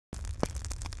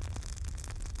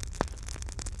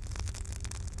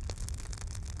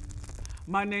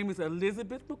My name is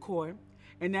Elizabeth McCoy,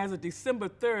 and as of December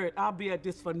 3rd, I'll be at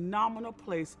this phenomenal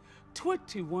place,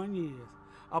 21 years,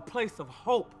 a place of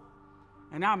hope,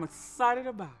 and I'm excited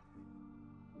about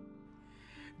it.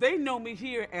 They know me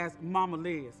here as Momma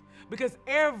Liz because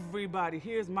everybody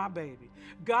here is my baby.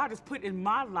 God has put in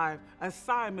my life an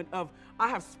assignment of, I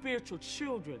have spiritual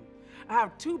children. I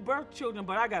have 2 birth children,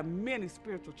 but I got many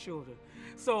spiritual children.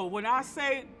 So when I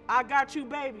say, I got you,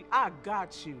 baby, I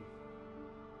got you.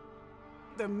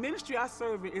 The ministry I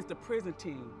serve in is the prison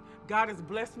team. God has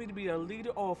blessed me to be a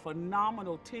leader of a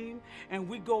phenomenal team, and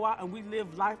we go out and we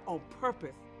live life on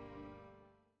purpose.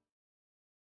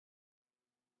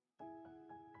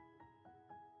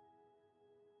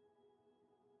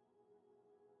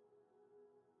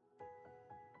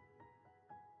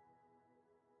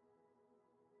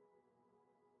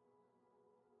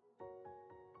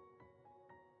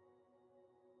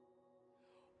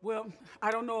 Well,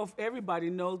 I don't know if everybody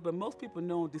knows, but most people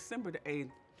know on December the 8th,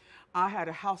 I had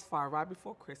a house fire right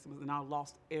before Christmas, and I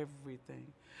lost everything.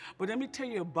 But let me tell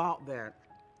you about that.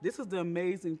 This is the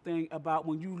amazing thing about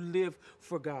when you live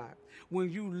for God.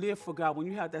 When you live for God, when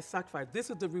you have that sacrifice, this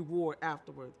is the reward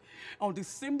afterwards. On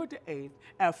December the 8th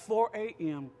at 4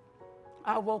 a.m.,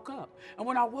 I woke up. And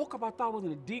when I woke up, I thought I was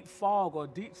in a deep fog or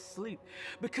deep sleep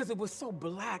because it was so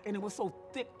black and it was so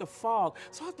thick, the fog.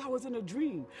 So I thought I was in a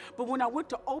dream. But when I went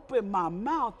to open my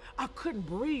mouth, I couldn't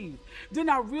breathe. Then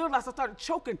I realized I started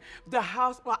choking. The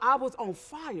house, I was on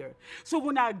fire. So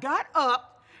when I got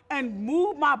up and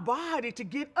moved my body to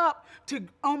get up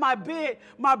on my bed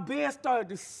started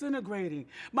disintegrating.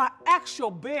 My actual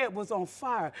bed was on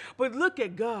fire. But look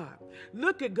at God.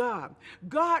 Look at God.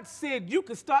 God said you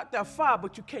can start that fire,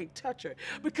 but you can't touch it.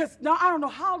 Because now I don't know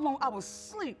how long I was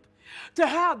asleep to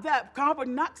have that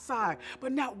carbon monoxide,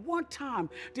 but not one time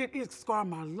did it scar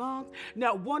my lungs.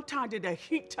 Not one time did that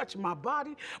heat touch my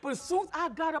body. But as soon as I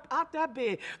got up out that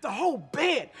bed, the whole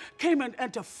bed came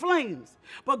into flames.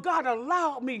 But God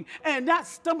allowed me and not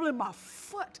stumbling my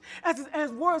foot.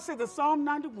 As word says in Psalm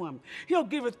 91, he'll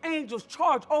give his angels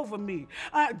charge over me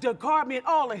to guard me in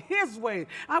all of his ways.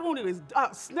 I won't even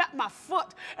snap my foot,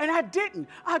 and I didn't.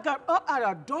 I got up out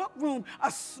of a dark room, a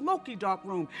smoky dark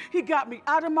room. He got me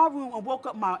out of my room and woke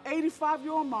up my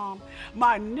 85-year-old mom,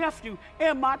 my nephew,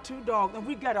 and my 2 dogs, and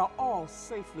we got out all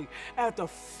safely as the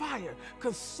fire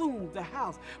consumed the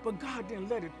house. But God didn't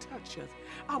let it touch us.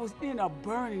 I was in a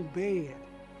burning bed,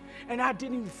 and I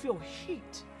didn't even feel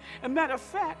heat. As a matter of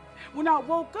fact, when I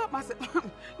woke up, I said,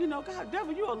 you know, God,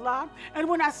 devil, you alive. And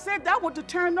when I said that, I went to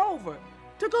turn over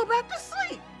to go back to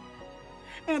sleep.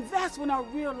 And that's when I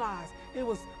realized it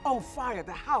was on fire,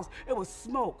 the house, it was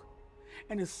smoke.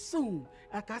 And as soon,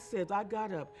 like I said, I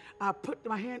got up, I put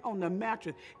my hand on the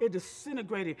mattress, it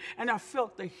disintegrated, and I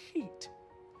felt the heat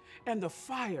and the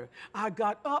fire. I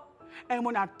got up, and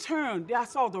when I turned, I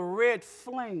saw the red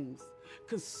flames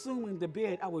consuming the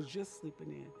bed I was just sleeping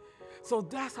in. So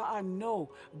that's how I know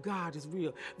God is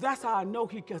real. That's how I know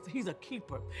he's a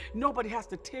keeper. Nobody has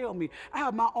to tell me. I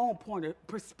have my own point of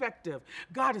perspective.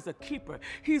 God is a keeper.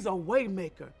 He's a way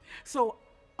maker. So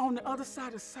on the other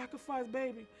side of sacrifice,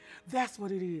 baby, that's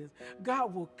what it is.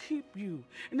 God will keep you.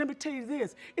 And let me tell you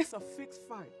this, it's a fixed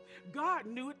fight. God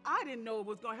knew it. I didn't know it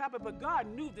was going to happen, but God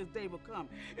knew this day would come.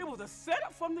 It was a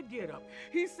setup from the get-up.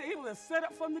 He said it was a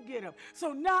setup from the get-up.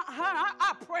 So now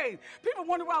I pray. People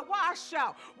wonder why I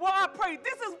shout, why I pray.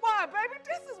 This is why, baby.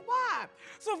 This is why.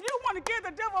 So if you want to give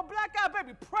the devil a black eye,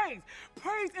 baby, praise.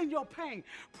 Praise in your pain.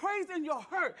 Praise in your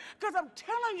hurt. Because I'm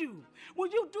telling you,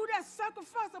 when you do that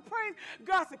sacrifice of praise,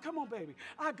 God said, come on, baby.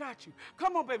 I got you.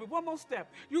 Come on, baby. One more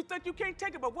step. You think you can't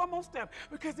take it, but one more step.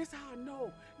 Because this is how I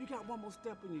know you got one more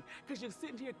step in you. Because you're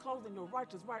sitting here closing your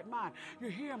righteous right mind. You're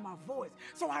hearing my voice.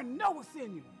 So I know what's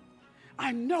in you.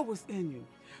 I know what's in you.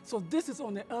 So this is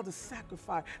on the other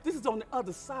sacrifice. This is on the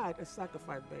other side of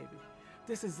sacrifice, baby.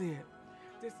 This is it.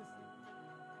 This is it.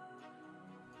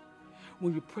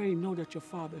 When you pray, know that your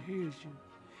Father hears you.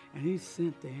 And he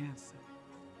sent the answer.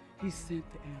 He sent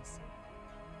the answer.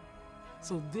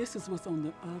 So this is what's on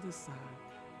the other side,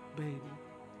 baby,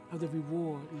 of the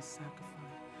reward and sacrifice.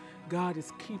 God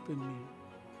is keeping me.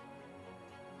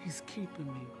 He's keeping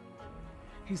me.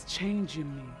 He's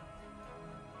changing me.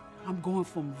 I'm going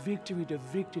from victory to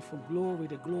victory, from glory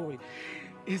to glory.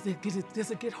 Does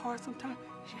it get hard sometimes?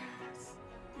 Yes,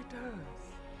 it does.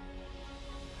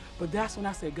 But that's when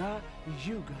I say, God,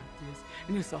 you got this.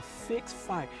 And it's a fixed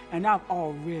fight, and I've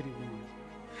already won.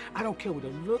 I don't care what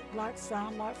it look like,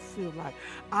 sound like, feel like.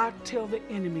 I tell the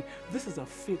enemy, this is a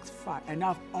fixed fight, and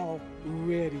I've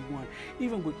already won.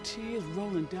 Even with tears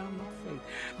rolling down my face.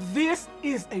 This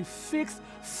is a fixed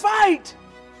fight,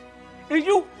 and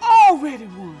you already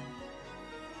won.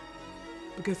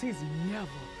 because he's never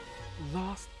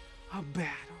lost a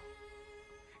battle.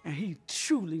 And he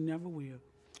truly never will.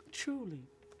 Truly.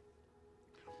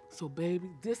 So, baby,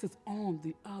 this is on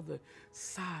the other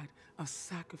side of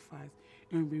sacrifice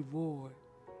and reward.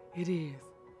 It is.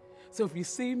 So if you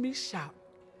see me shout,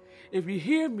 if you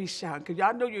hear me shout, because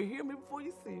y'all know you hear me before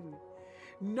you see me,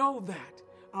 know that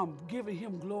I'm giving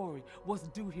him glory, what's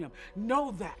due him.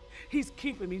 Know that he's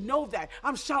keeping me. Know that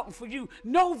I'm shouting for you.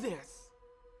 Know this.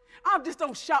 I just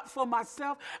don't shout for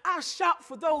myself. I shout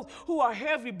for those who are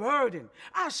heavy burdened.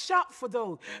 I shout for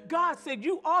those. God said,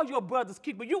 you are your brother's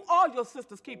keeper. You are your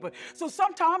sister's keeper. So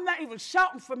sometimes I'm not even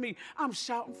shouting for me. I'm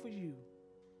shouting for you.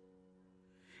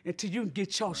 Until you can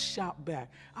get your shout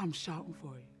back, I'm shouting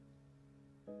for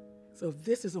you. So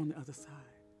this is on the other side.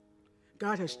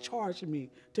 God has charged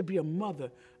me to be a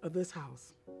mother of this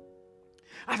house.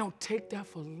 I don't take that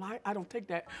for light. I don't take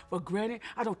that for granted.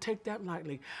 I don't take that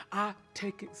lightly. I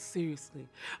take it seriously.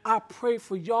 I pray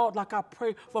for y'all like I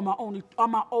pray for my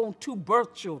own 2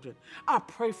 birth children. I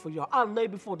pray for y'all. I lay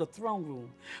before the throne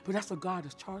room. But that's what God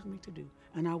has charged me to do,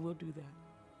 and I will do that.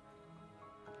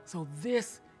 So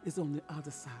this is on the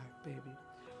other side, baby,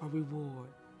 a reward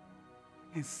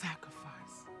and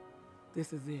sacrifice.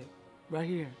 This is it, right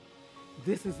here.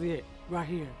 This is it, right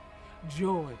here.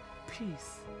 Joy,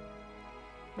 peace.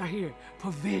 Right here.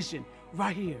 Provision.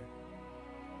 Right here.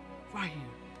 Right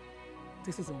here.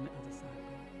 This is on the other side.